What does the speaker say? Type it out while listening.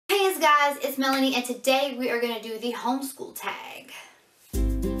guys, it's Melanie and today we are going to do the homeschool tag. So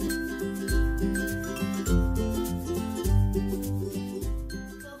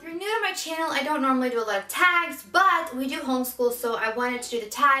if you're new to my channel, I don't normally do a lot of tags, but we do homeschool, so I wanted to do the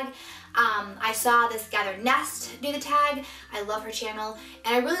tag. I saw this Gathered Nest do the tag. I love her channel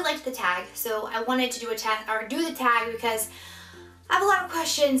and I really liked the tag, so I wanted to do the tag because I have a lot of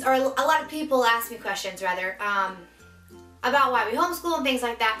questions, or a lot of people ask me questions rather, about why we homeschool and things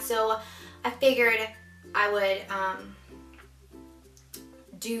like that. So I figured I would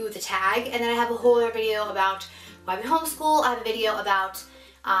do the tag, and then I have a whole other video about why we homeschool. I have a video about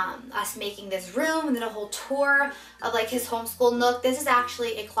us making this room, and then a whole tour of like his homeschool nook. This is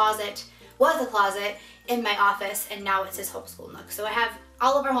actually a closet, was a closet in my office, and now it's his homeschool nook. So I have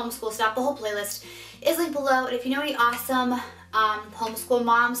all of our homeschool stuff. The whole playlist is linked below, and if you know any awesome homeschool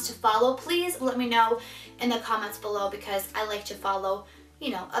moms to follow, please let me know in the comments below, because I like to follow,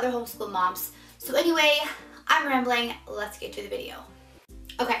 you know, other homeschool moms. So anyway, I'm rambling, let's get to the video.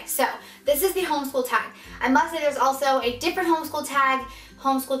 Okay, so this is the homeschool tag. I must say there's also a different homeschool tag,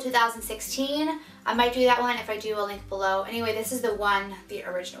 Homeschool 2016. I might do that one. If I do, I'll link below. Anyway, this is the one, the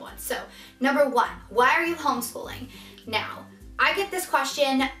original one. So, number one, why are you homeschooling? Now, I get this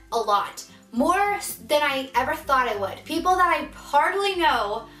question a lot, more than I ever thought I would. People that I hardly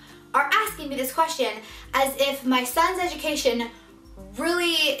know are asking me this question as if my son's education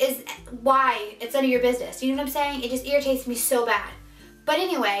really is why it's none of your business. You know what I'm saying? It just irritates me so bad. But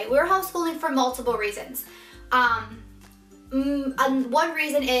anyway, we're homeschooling for multiple reasons. One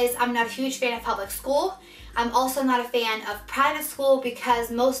reason is I'm not a huge fan of public school. I'm also not a fan of private school because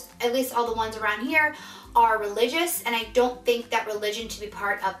most, at least all the ones around here, are religious, and I don't think that religion should be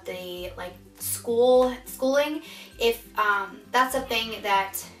part of the like schooling. If that's something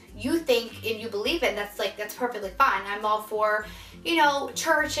that you think and you believe in, that's perfectly fine. I'm all for, you know,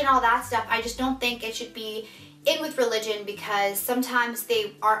 church and all that stuff. I just don't think it should be in with religion, because sometimes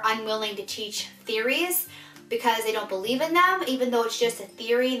they are unwilling to teach theories because they don't believe in them, even though it's just a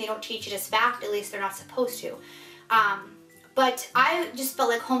theory and they don't teach it as fact. At least they're not supposed to. But I just felt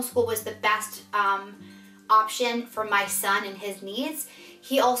like homeschool was the best option for my son and his needs.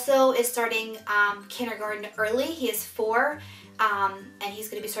 He also is starting kindergarten early. He is 4, and he's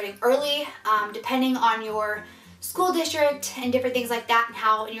going to be starting early, depending on your school district and different things like that, and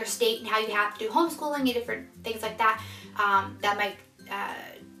how in your state and how you have to do homeschooling and different things like that. That might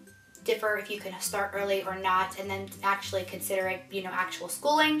differ if you can start early or not, and then actually consider it, you know, actual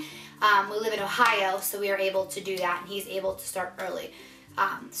schooling. We live in Ohio, so we are able to do that, and he's able to start early.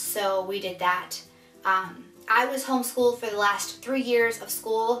 So we did that. I was homeschooled for the last 3 years of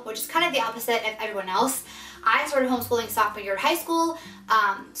school, which is kind of the opposite of everyone else. I started homeschooling sophomore year of high school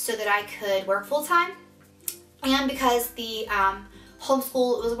so that I could work full-time, and because the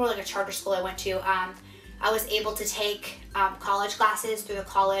homeschool, it was more like a charter school I went to, I was able to take college classes through the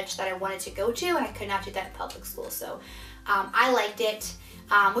college that I wanted to go to, and I could not do that in public school, so I liked it.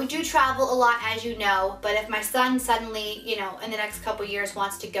 We do travel a lot, as you know, but if my son suddenly, you know, in the next couple years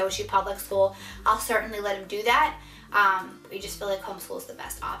wants to go to public school, I'll certainly let him do that. We just feel like homeschool is the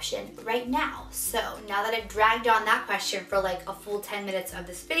best option right now. So now that I've dragged on that question for like a full 10 minutes of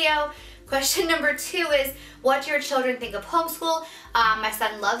this video, question number 2 is, what do your children think of homeschool? My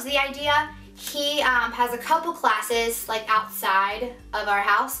son loves the idea. He has a couple classes like outside of our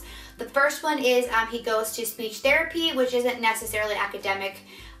house. The first one is he goes to speech therapy, which isn't necessarily academic.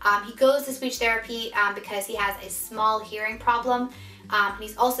 He goes to speech therapy because he has a small hearing problem.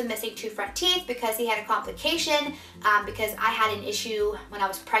 He's also missing 2 front teeth because he had a complication because I had an issue when I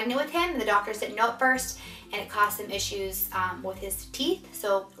was pregnant with him, and the doctors didn't know at first, and it caused some issues with his teeth.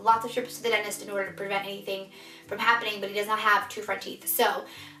 So lots of trips to the dentist in order to prevent anything from happening, but he does not have 2 front teeth. So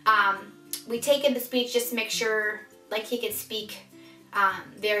we take him to speech just to make sure like he can speak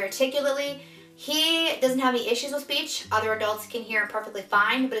very articulately. He doesn't have any issues with speech. Other adults can hear him perfectly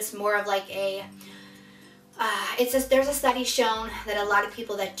fine, but it's more of like a there's a study shown that a lot of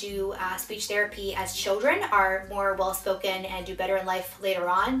people that do speech therapy as children are more well-spoken and do better in life later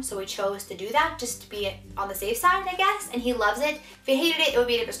on. So we chose to do that just to be on the safe side, I guess, and he loves it. If he hated it, it would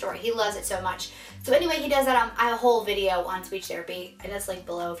be a different story. He loves it so much. So anyway, he does that. I have a whole video on speech therapy, and it's linked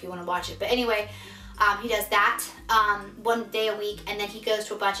below if you want to watch it. But anyway, he does that 1 day a week, and then he goes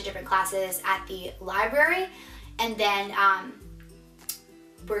to a bunch of different classes at the library, and then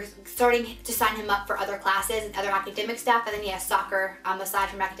we're starting to sign him up for other classes and other academic stuff, and then he has soccer aside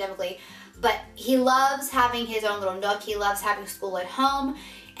from academically. But he loves having his own little nook. He loves having school at home,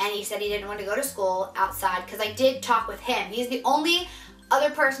 and he said he didn't want to go to school outside, because I did talk with him. He's the only other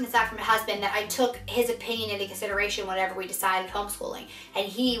person aside from my husband that I took his opinion into consideration whenever we decided homeschooling, and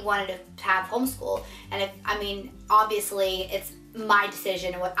he wanted to have homeschool. And obviously it's my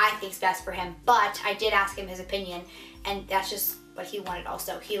decision and what I think is best for him, but I did ask him his opinion, and that's just what he wanted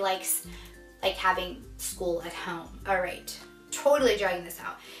also. He likes having school at home. All right, totally dragging this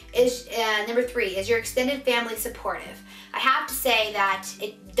out. Number 3, is your extended family supportive? I have to say that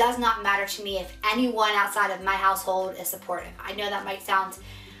it does not matter to me if anyone outside of my household is supportive. I know that might sound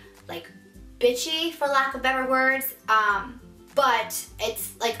like bitchy, for lack of better words, but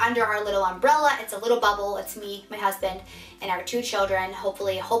it's like under our little umbrella. It's a little bubble. It's me, my husband, and our 2 children,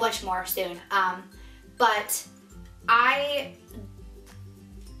 hopefully a whole bunch more soon. But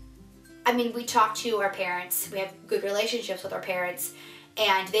we talk to our parents. We have good relationships with our parents,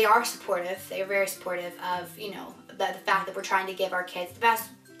 and they are supportive. They are very supportive of, the fact that we're trying to give our kids the best,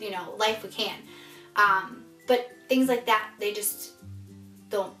 life we can. But things like that, they just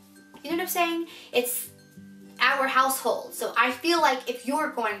don't, you know what I'm saying? It's our household. So I feel like if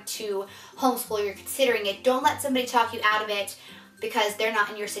you're going to homeschool, you're considering it, don't let somebody talk you out of it because they're not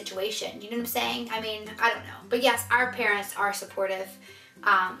in your situation. You know what I'm saying? I don't know. But yes, our parents are supportive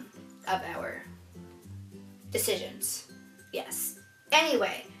of our decisions. Yes.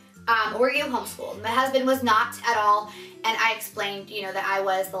 Anyway, we're getting homeschooled. My husband was not at all, and I explained, that I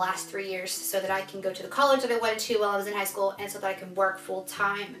was the last 3 years so that I can go to the college that I wanted to while I was in high school, and so that I can work full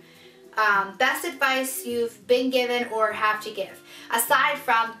time. Best advice you've been given or have to give, aside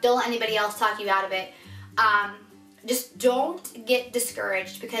from don't let anybody else talk you out of it, just don't get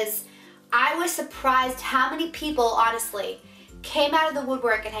discouraged, because I was surprised how many people honestly came out of the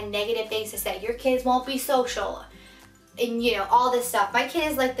woodwork and had negative things to say. Your kids won't be social, and all this stuff. My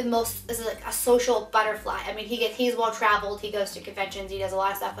kid is like is like a social butterfly. He's well traveled, he goes to conventions, he does a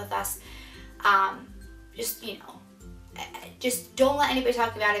lot of stuff with us. Just don't let anybody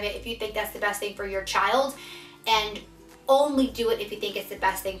talk you out of it if you think that's the best thing for your child, and only do it if you think it's the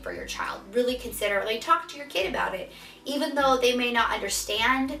best thing for your child. Really consider, talk to your kid about it. Even though they may not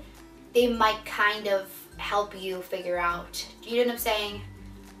understand, they might kind of help you figure out, you know what I'm saying?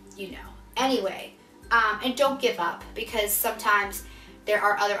 Anyway, and don't give up, because sometimes there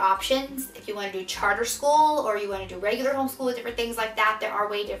are other options. If you want to do charter school or you want to do regular homeschool, different things like that, there are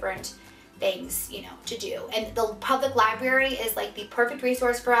way different things, to do. And the public library is like the perfect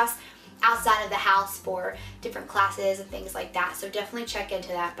resource for us outside of the house for different classes and things like that. So definitely check into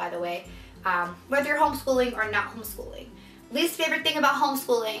that, by the way, whether you're homeschooling or not homeschooling. Least favorite thing about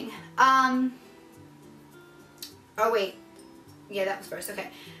homeschooling. Oh wait, yeah, that was first, okay.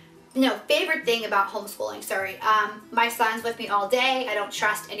 No, favorite thing about homeschooling, sorry. My son's with me all day. I don't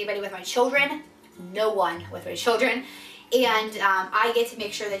trust anybody with my children. No one with my children. And I get to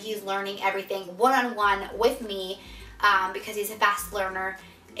make sure that he's learning everything one-on-one with me, because he's a fast learner,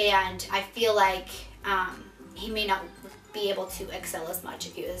 and I feel like he may not be able to excel as much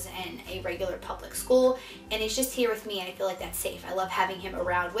if he was in a regular public school, and he's just here with me, and I feel like that's safe. I love having him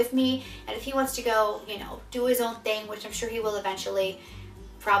around with me, and if he wants to go, do his own thing, which I'm sure he will eventually,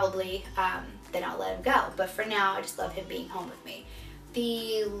 probably, then I'll let him go. But for now, I just love him being home with me.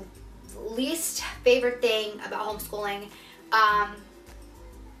 The least favorite thing about homeschooling, I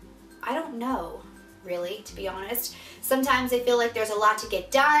don't know, really, to be honest. Sometimes I feel like there's a lot to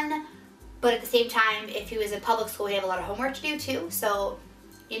get done, but at the same time, if he was in public school, he'd have a lot of homework to do too, so,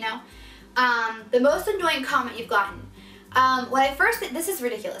 The most annoying comment you've gotten. This is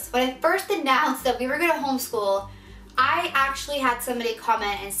ridiculous. When I first announced that we were going to homeschool, I actually had somebody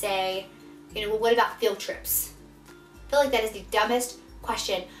comment and say, well, what about field trips? I feel like that is the dumbest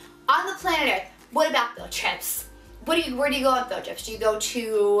question on the planet Earth. What about field trips? Where do you go on field trips? Do you go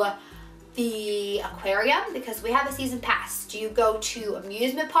to the aquarium because we have a season pass? Do you go to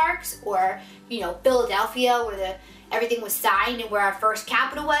amusement parks, or Philadelphia where everything was signed and where our first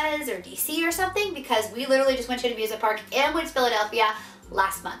capital was, or DC or something? Because we literally just went to an amusement park and went to Philadelphia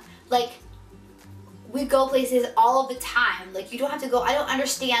last month. We go places all of the time. You don't have to go. I don't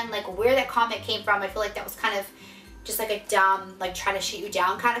understand where that comment came from. I feel like that was kind of just like a dumb, try to shoot you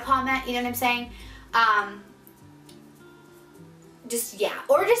down kind of comment, you know what I'm saying?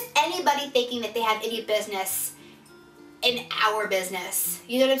 Or just anybody thinking that they have any business in our business.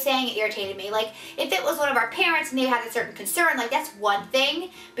 You know what I'm saying? It irritated me. If it was one of our parents and they had a certain concern, that's one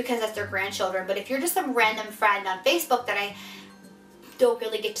thing, because that's their grandchildren. But if you're just some random friend on Facebook that I don't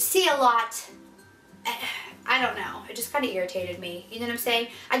really get to see a lot, I don't know. It just kind of irritated me. You know what I'm saying?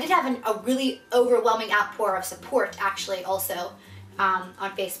 I did have a really overwhelming outpour of support, actually, also on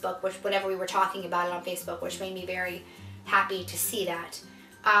Facebook, whenever we were talking about it on Facebook, which made me very happy to see that.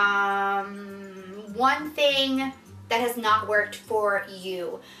 One thing that has not worked for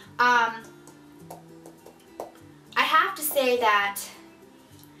you? I have to say that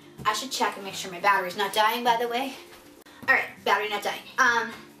I should check and make sure my battery's not dying, by the way. All right, battery not dying.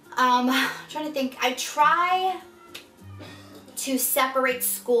 I'm trying to think. I try to separate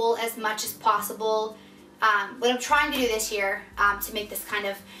school as much as possible. What I'm trying to do this year to make this kind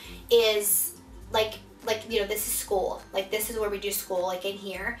of is like, you know, this is school. Like, this is where we do school, like in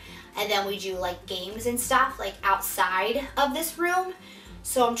here. And then we do like games and stuff like outside of this room.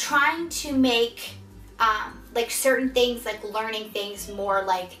 So I'm trying to make like certain things, like learning things, more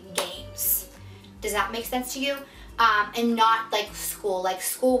like games. Does that make sense to you? And not like school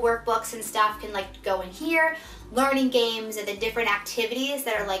workbooks and stuff can like go in here. Learning games and the different activities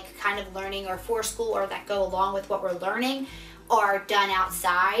that are like kind of learning or for school or that go along with what we're learning are done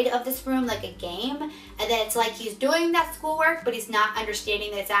outside of this room, like a game. And then it's like he's doing that schoolwork, but he's not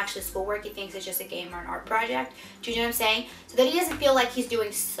understanding that it's actually schoolwork. He thinks it's just a game or an art project. Do you know what I'm saying? So that he doesn't feel like he's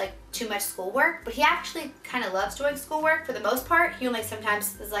doing like too much schoolwork, but he actually kind of loves doing schoolwork for the most part. He only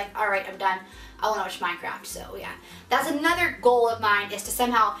sometimes is like, all right, I'm done. I want to watch Minecraft. So yeah, that's another goal of mine, is to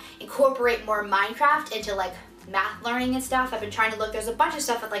somehow incorporate more Minecraft into like math learning and stuff. I've been trying to look, there's a bunch of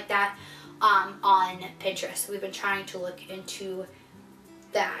stuff like that on Pinterest. We've been trying to look into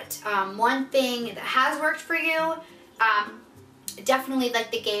that. One thing that has worked for you, definitely like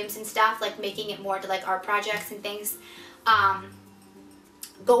the games and stuff, like making it more to like art projects and things.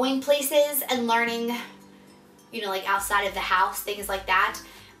 Going places and learning, you know, like outside of the house, things like that.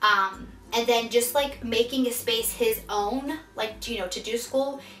 And then just like making a space his own, like, you know, to do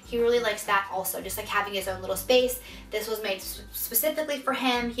school. He really likes that also, just like having his own little space. This was made specifically for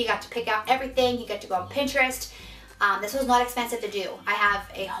him. He got to pick out everything. He got to go on Pinterest. This was not expensive to do. I have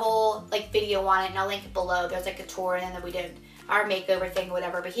a whole like video on it, and I'll link it below. There's like a tour, and then we did our makeover thing or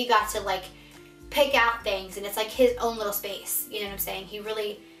whatever, but he got to like pick out things, and it's like his own little space. You know what I'm saying? He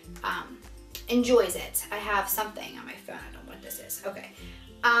really enjoys it. I have something on my phone. I don't know what this is. Okay.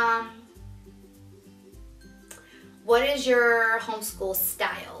 What is your homeschool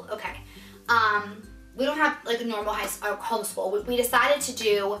style? Okay. We don't have like a normal homeschool. What we decided to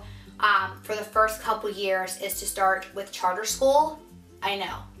do for the first couple years is to start with charter school. I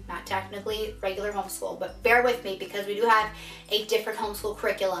know, not technically regular homeschool, but bear with me because we do have a different homeschool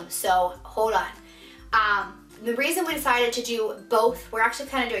curriculum. So hold on. The reason we decided to do both, we're actually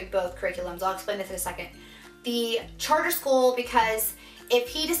kind of doing both curriculums. I'll explain this in a second. The charter school, because if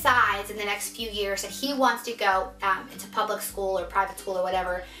he decides in the next few years that he wants to go into public school or private school or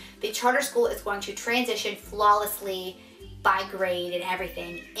whatever, the charter school is going to transition flawlessly by grade and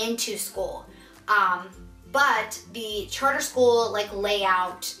everything into school. But the charter school like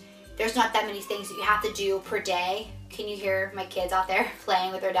layout, there's not that many things that you have to do per day. Can you hear my kids out there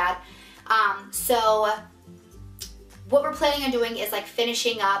playing with their dad? So what we're planning on doing is like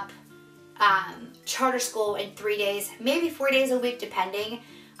finishing up charter school in 3 days, maybe 4 days a week, depending,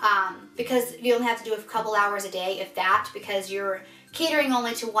 because you only have to do a couple hours a day, if that, because you're catering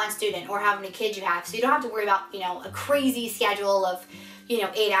only to one student or how many kids you have. So you don't have to worry about, you know, a crazy schedule of, you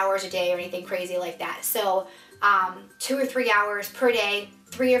know, 8 hours a day or anything crazy like that. So 2 or 3 hours per day,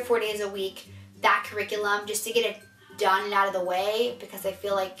 3 or 4 days a week, that curriculum, just to get it done and out of the way, because I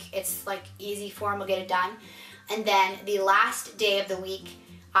feel like it's like easy for him to get it done. And then the last day of the week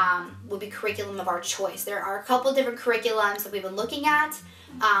will be curriculum of our choice. There are a couple different curriculums that we've been looking at.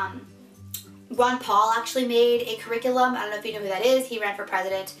 Ron Paul actually made a curriculum. I don't know if you know who that is. He ran for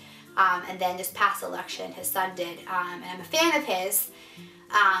president and then just passed the election. His son did. And I'm a fan of his.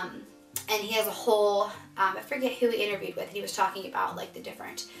 And he has a whole, I forget who he interviewed with. He was talking about like the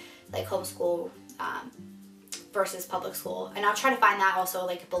different like homeschool versus public school. And I'll try to find that also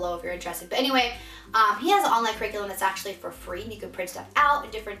like below if you're interested. But anyway, he has an online curriculum that's actually for free, and you can print stuff out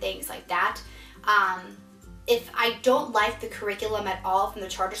and different things like that. If I don't like the curriculum at all from the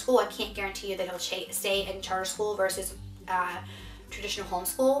charter school, I can't guarantee you that he'll stay in charter school versus traditional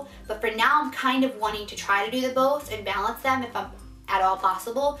homeschool. But for now, I'm kind of wanting to try to do the both and balance them if I'm at all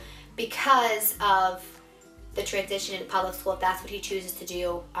possible, because of the transition into public school, if that's what he chooses to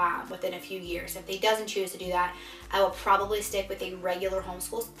do within a few years. If he doesn't choose to do that, I will probably stick with a regular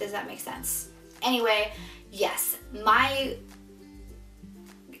homeschool. Does that make sense? Anyway, yes,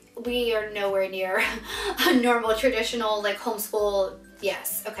 we are nowhere near a normal traditional like homeschool.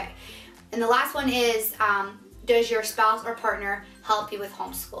 Yes, okay. And the last one is, does your spouse or partner help you with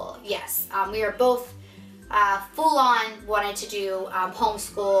homeschool? Yes, we are both full on wanted to do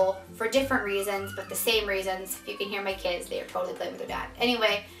homeschool for different reasons, but the same reasons. If you can hear my kids, they are totally playing with their dad.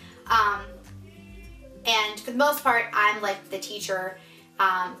 Anyway, and for the most part, I'm like the teacher,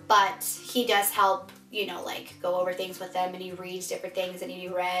 but he does help you know, like go over things with them, and he reads different things that need to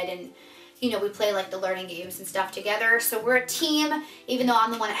be read, and you know, we play like the learning games and stuff together. So we're a team, even though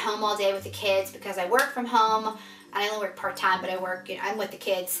I'm the one at home all day with the kids because I work from home, and I only work part-time, but I work, you know, I'm with the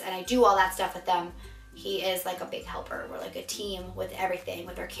kids and I do all that stuff with them. He is like a big helper. We're like a team with everything,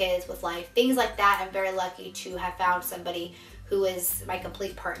 with our kids, with life, things like that. I'm very lucky to have found somebody who is my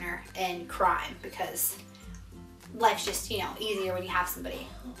complete partner in crime, because life's just, you know, easier when you have somebody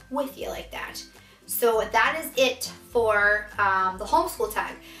with you like that. So that is it for the homeschool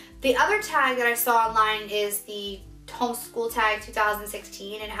tag. The other tag that I saw online is the Homeschool Tag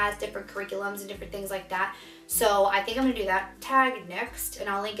 2016. It has different curriculums and different things like that. So I think I'm gonna do that tag next, and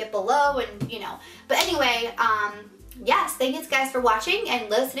I'll link it below, and you know. But anyway, yes, thank you guys for watching and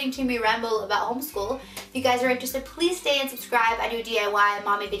listening to me ramble about homeschool. If you guys are interested, please stay and subscribe. I do DIY and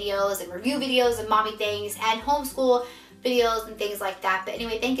mommy videos and review videos and mommy things and homeschool videos and things like that. But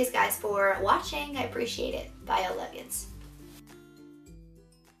anyway, thank you guys for watching. I appreciate it. Bye, I love yous.